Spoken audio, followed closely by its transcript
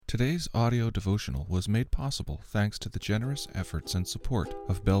Today's audio devotional was made possible thanks to the generous efforts and support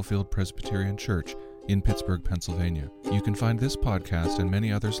of Bellefield Presbyterian Church in Pittsburgh, Pennsylvania. You can find this podcast and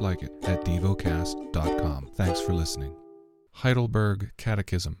many others like it at Devocast.com. Thanks for listening. Heidelberg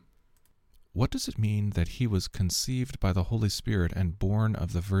Catechism. What does it mean that he was conceived by the Holy Spirit and born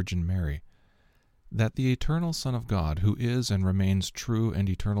of the Virgin Mary? That the eternal Son of God, who is and remains true and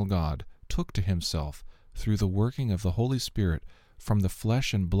eternal God, took to himself, through the working of the Holy Spirit, from the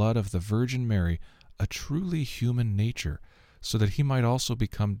flesh and blood of the Virgin Mary, a truly human nature, so that he might also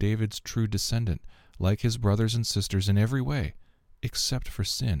become David's true descendant, like his brothers and sisters in every way, except for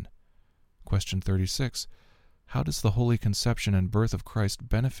sin. Question 36. How does the holy conception and birth of Christ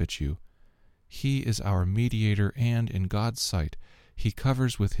benefit you? He is our mediator, and in God's sight, he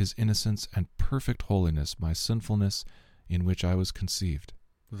covers with his innocence and perfect holiness my sinfulness in which I was conceived.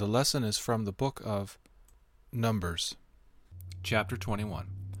 The lesson is from the book of Numbers. Chapter 21.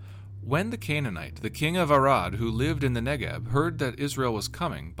 When the Canaanite, the king of Arad, who lived in the Negeb, heard that Israel was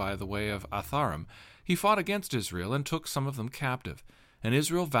coming by the way of Atharim, he fought against Israel and took some of them captive. And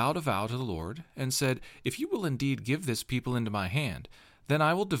Israel vowed a vow to the Lord, and said, If you will indeed give this people into my hand, then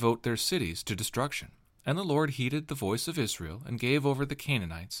I will devote their cities to destruction. And the Lord heeded the voice of Israel, and gave over the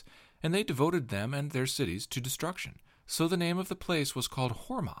Canaanites, and they devoted them and their cities to destruction. So the name of the place was called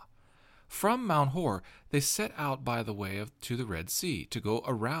Hormah. From Mount Hor they set out by the way to the Red Sea, to go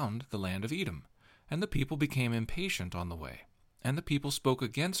around the land of Edom. And the people became impatient on the way. And the people spoke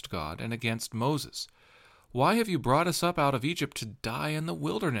against God and against Moses. Why have you brought us up out of Egypt to die in the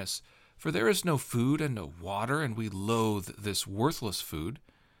wilderness? For there is no food and no water, and we loathe this worthless food.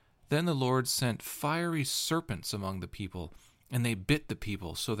 Then the Lord sent fiery serpents among the people, and they bit the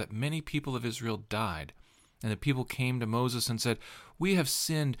people, so that many people of Israel died. And the people came to Moses and said, We have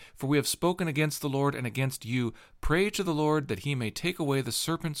sinned, for we have spoken against the Lord and against you. Pray to the Lord that he may take away the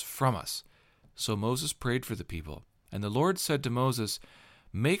serpents from us. So Moses prayed for the people. And the Lord said to Moses,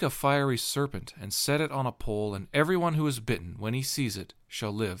 Make a fiery serpent, and set it on a pole, and everyone who is bitten, when he sees it,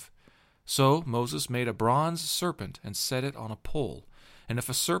 shall live. So Moses made a bronze serpent, and set it on a pole. And if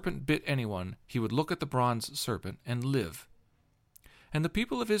a serpent bit anyone, he would look at the bronze serpent and live. And the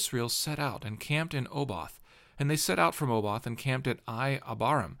people of Israel set out and camped in Oboth. And they set out from Oboth and camped at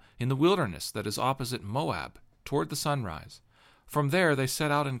Abarim, in the wilderness that is opposite Moab, toward the sunrise. From there they set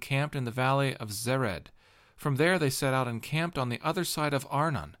out and camped in the valley of Zered. From there they set out and camped on the other side of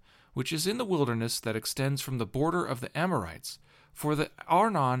Arnon, which is in the wilderness that extends from the border of the Amorites. For the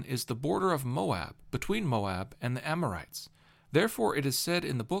Arnon is the border of Moab, between Moab and the Amorites. Therefore it is said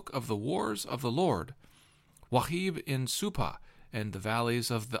in the book of the wars of the Lord, Wahib in Supah, and the valleys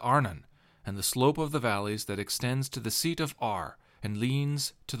of the Arnon, and the slope of the valleys that extends to the seat of Ar, and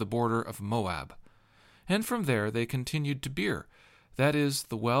leans to the border of Moab. And from there they continued to Beer, that is,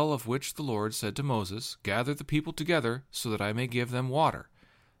 the well of which the Lord said to Moses, Gather the people together, so that I may give them water.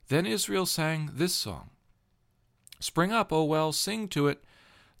 Then Israel sang this song, Spring up, O well, sing to it,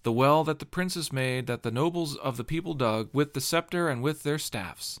 the well that the princes made, that the nobles of the people dug, with the scepter and with their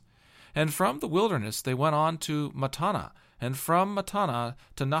staffs. And from the wilderness they went on to Mattanah, and from Mattanah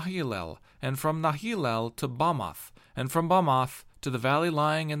to Nahilel, and from Nahilel to Bamoth, and from Bamoth to the valley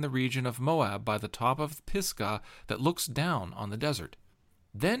lying in the region of Moab by the top of Pisgah that looks down on the desert.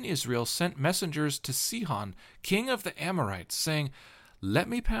 Then Israel sent messengers to Sihon, king of the Amorites, saying, Let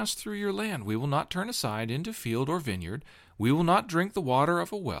me pass through your land. We will not turn aside into field or vineyard. We will not drink the water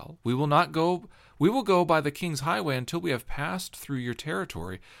of a well. We will go by the king's highway until we have passed through your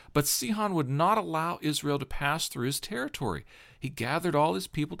territory. But Sihon would not allow Israel to pass through his territory. He gathered all his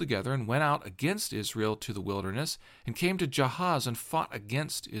people together and went out against Israel to the wilderness, and came to Jahaz and fought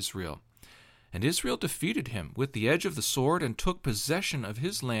against Israel. And Israel defeated him with the edge of the sword, and took possession of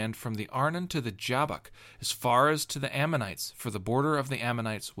his land from the Arnon to the Jabbok, as far as to the Ammonites, for the border of the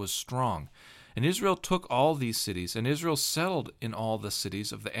Ammonites was strong. And Israel took all these cities, and Israel settled in all the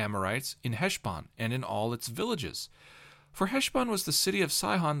cities of the Amorites, in Heshbon, and in all its villages. For Heshbon was the city of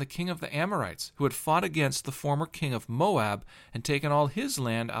Sihon, the king of the Amorites, who had fought against the former king of Moab, and taken all his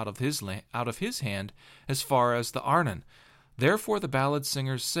land out of his hand, as far as the Arnon. Therefore the ballad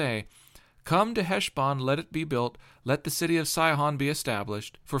singers say, Come to Heshbon, let it be built, let the city of Sihon be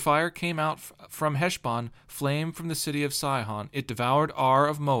established. For fire came out from Heshbon, flame from the city of Sihon. It devoured Ar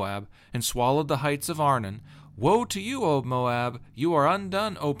of Moab, and swallowed the heights of Arnon. Woe to you, O Moab! You are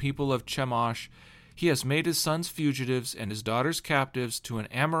undone, O people of Chemosh! He has made his sons fugitives, and his daughters captives, to an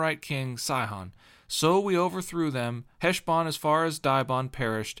Amorite king, Sihon. So we overthrew them. Heshbon as far as Dibon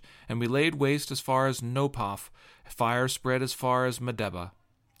perished, and we laid waste as far as Nopaph. Fire spread as far as Medeba.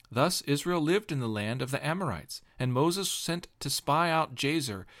 Thus Israel lived in the land of the Amorites, And Moses sent to spy out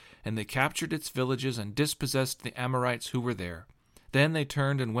Jazer, and they captured its villages and dispossessed the Amorites who were there. Then they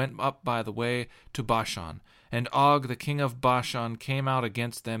turned and went up by the way to Bashan. And Og, the king of Bashan, came out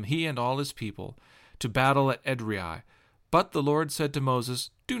against them, he and all his people, to battle at Edrei. But the Lord said to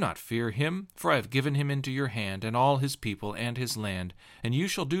Moses, Do not fear him, for I have given him into your hand, and all his people and his land, and you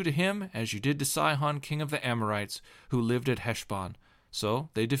shall do to him as you did to Sihon king of the Amorites, who lived at Heshbon. So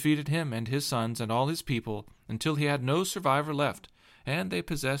they defeated him and his sons and all his people, until he had no survivor left, and they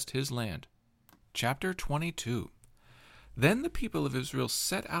possessed his land. Chapter 22. Then the people of Israel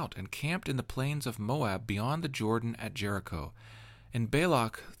set out and camped in the plains of Moab beyond the Jordan at Jericho. And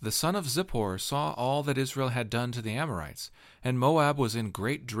Balak, the son of Zippor, saw all that Israel had done to the Amorites, and Moab was in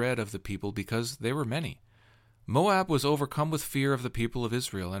great dread of the people because they were many. Moab was overcome with fear of the people of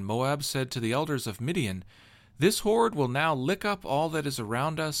Israel, and Moab said to the elders of Midian, This horde will now lick up all that is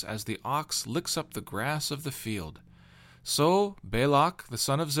around us as the ox licks up the grass of the field. So Balak, the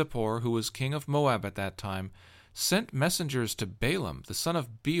son of Zippor, who was king of Moab at that time, sent messengers to Balaam, the son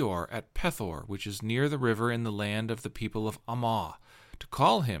of Beor, at Pethor, which is near the river in the land of the people of Ammah, to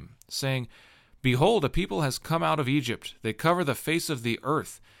call him, saying, Behold, a people has come out of Egypt. They cover the face of the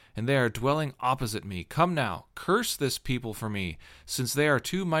earth, and they are dwelling opposite me. Come now, curse this people for me, since they are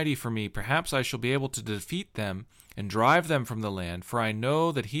too mighty for me. Perhaps I shall be able to defeat them and drive them from the land, for I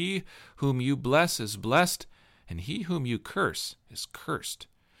know that he whom you bless is blessed, and he whom you curse is cursed.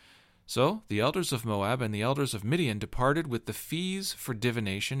 So the elders of Moab and the elders of Midian departed with the fees for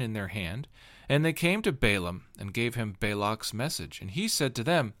divination in their hand, and they came to Balaam and gave him Balak's message. And he said to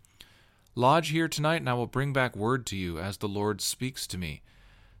them, Lodge here tonight, and I will bring back word to you, as the Lord speaks to me.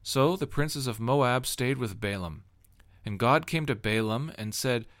 So the princes of Moab stayed with Balaam. And God came to Balaam and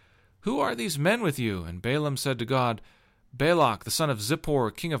said, Who are these men with you? And Balaam said to God, Balak, the son of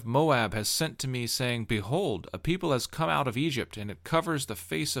Zippor, king of Moab, has sent to me, saying, Behold, a people has come out of Egypt, and it covers the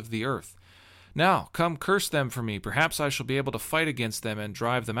face of the earth. Now, come curse them for me. Perhaps I shall be able to fight against them and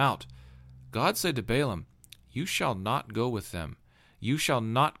drive them out. God said to Balaam, You shall not go with them. You shall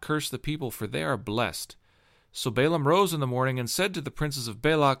not curse the people, for they are blessed. So Balaam rose in the morning and said to the princes of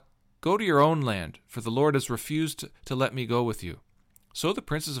Balak, Go to your own land, for the Lord has refused to let me go with you. So the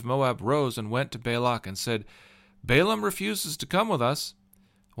princes of Moab rose and went to Balak and said, Balaam refuses to come with us.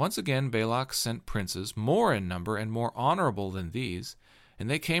 Once again Balak sent princes, more in number and more honorable than these, and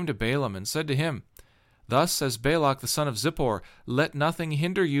they came to Balaam and said to him, Thus says Balak the son of Zippor, Let nothing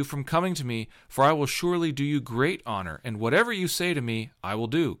hinder you from coming to me, for I will surely do you great honor, and whatever you say to me I will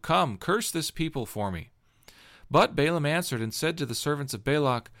do. Come, curse this people for me. But Balaam answered and said to the servants of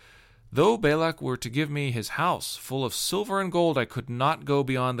Balak, Though Balak were to give me his house full of silver and gold, I could not go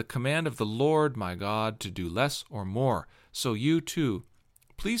beyond the command of the Lord my God to do less or more. So you too,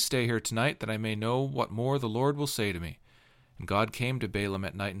 please stay here tonight, that I may know what more the Lord will say to me. And God came to Balaam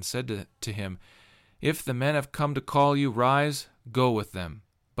at night and said to him, If the men have come to call you, rise, go with them,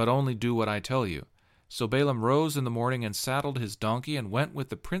 but only do what I tell you. So Balaam rose in the morning and saddled his donkey and went with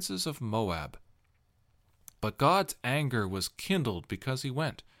the princes of Moab. But God's anger was kindled because he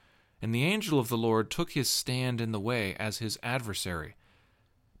went. And the angel of the Lord took his stand in the way as his adversary.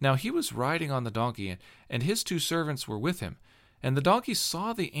 Now he was riding on the donkey, and his 2 servants were with him. And the donkey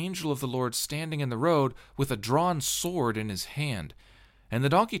saw the angel of the Lord standing in the road with a drawn sword in his hand. And the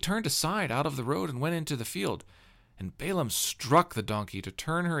donkey turned aside out of the road and went into the field. And Balaam struck the donkey to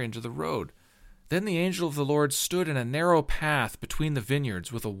turn her into the road. Then the angel of the Lord stood in a narrow path between the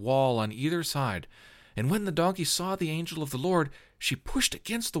vineyards with a wall on either side. And when the donkey saw the angel of the Lord, she pushed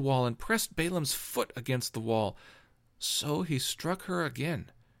against the wall and pressed Balaam's foot against the wall. So he struck her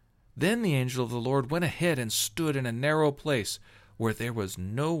again. Then the angel of the Lord went ahead and stood in a narrow place where there was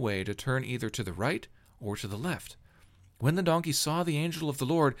no way to turn either to the right or to the left. When the donkey saw the angel of the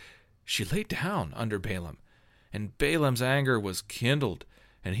Lord, she lay down under Balaam. And Balaam's anger was kindled,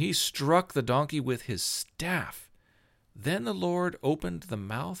 and he struck the donkey with his staff. Then the Lord opened the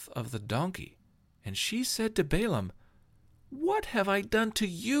mouth of the donkey, and she said to Balaam, What have I done to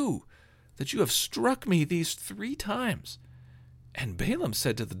you, that you have struck me these 3 times? And Balaam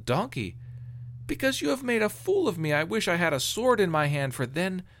said to the donkey, Because you have made a fool of me, I wish I had a sword in my hand, for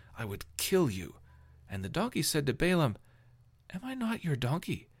then I would kill you. And the donkey said to Balaam, Am I not your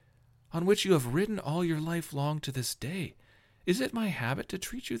donkey, on which you have ridden all your life long to this day? Is it my habit to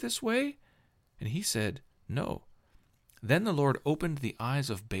treat you this way? And he said, No. Then the Lord opened the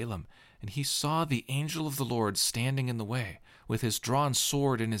eyes of Balaam, and he saw the angel of the Lord standing in the way, with his drawn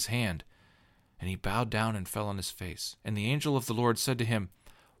sword in his hand. And he bowed down and fell on his face. And the angel of the Lord said to him,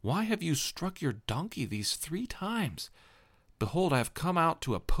 Why have you struck your donkey these 3 times? Behold, I have come out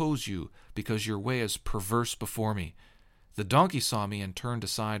to oppose you, because your way is perverse before me. The donkey saw me and turned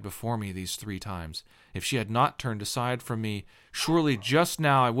aside before me these 3 times. If she had not turned aside from me, surely just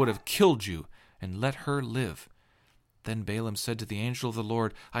now I would have killed you, and let her live. Then Balaam said to the angel of the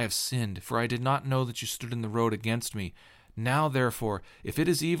Lord, I have sinned, for I did not know that you stood in the road against me. Now therefore, if it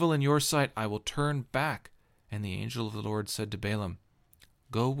is evil in your sight, I will turn back. And the angel of the Lord said to Balaam,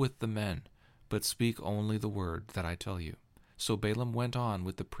 Go with the men, but speak only the word that I tell you. So Balaam went on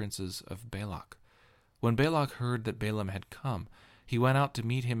with the princes of Balak. When Balak heard that Balaam had come, he went out to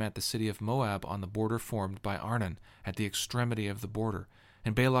meet him at the city of Moab on the border formed by Arnon, at the extremity of the border.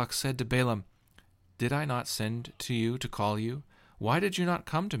 And Balak said to Balaam, Did I not send to you to call you? Why did you not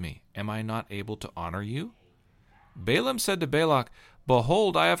come to me? Am I not able to honor you? Balaam said to Balak,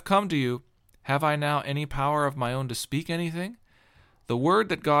 Behold, I have come to you. Have I now any power of my own to speak anything? The word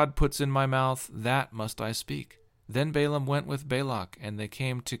that God puts in my mouth, that must I speak. Then Balaam went with Balak, and they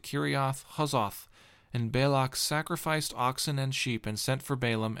came to Kiriath Huzoth. And Balak sacrificed oxen and sheep, and sent for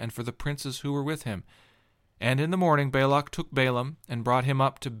Balaam and for the princes who were with him. And in the morning Balak took Balaam, and brought him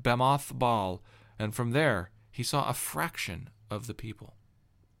up to Bamoth Baal, and from there he saw a fraction of the people.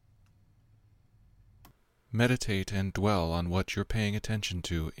 Meditate and dwell on what you're paying attention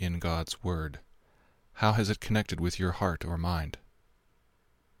to in God's Word. How has it connected with your heart or mind?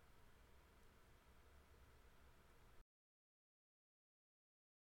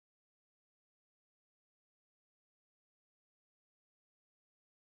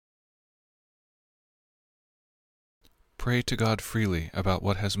 Pray to God freely about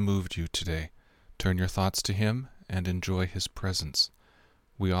what has moved you today. Turn your thoughts to Him and enjoy His presence.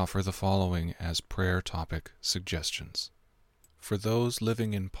 We offer the following as prayer topic suggestions. For those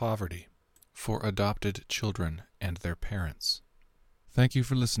living in poverty, for adopted children and their parents. Thank you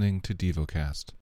for listening to Devocast.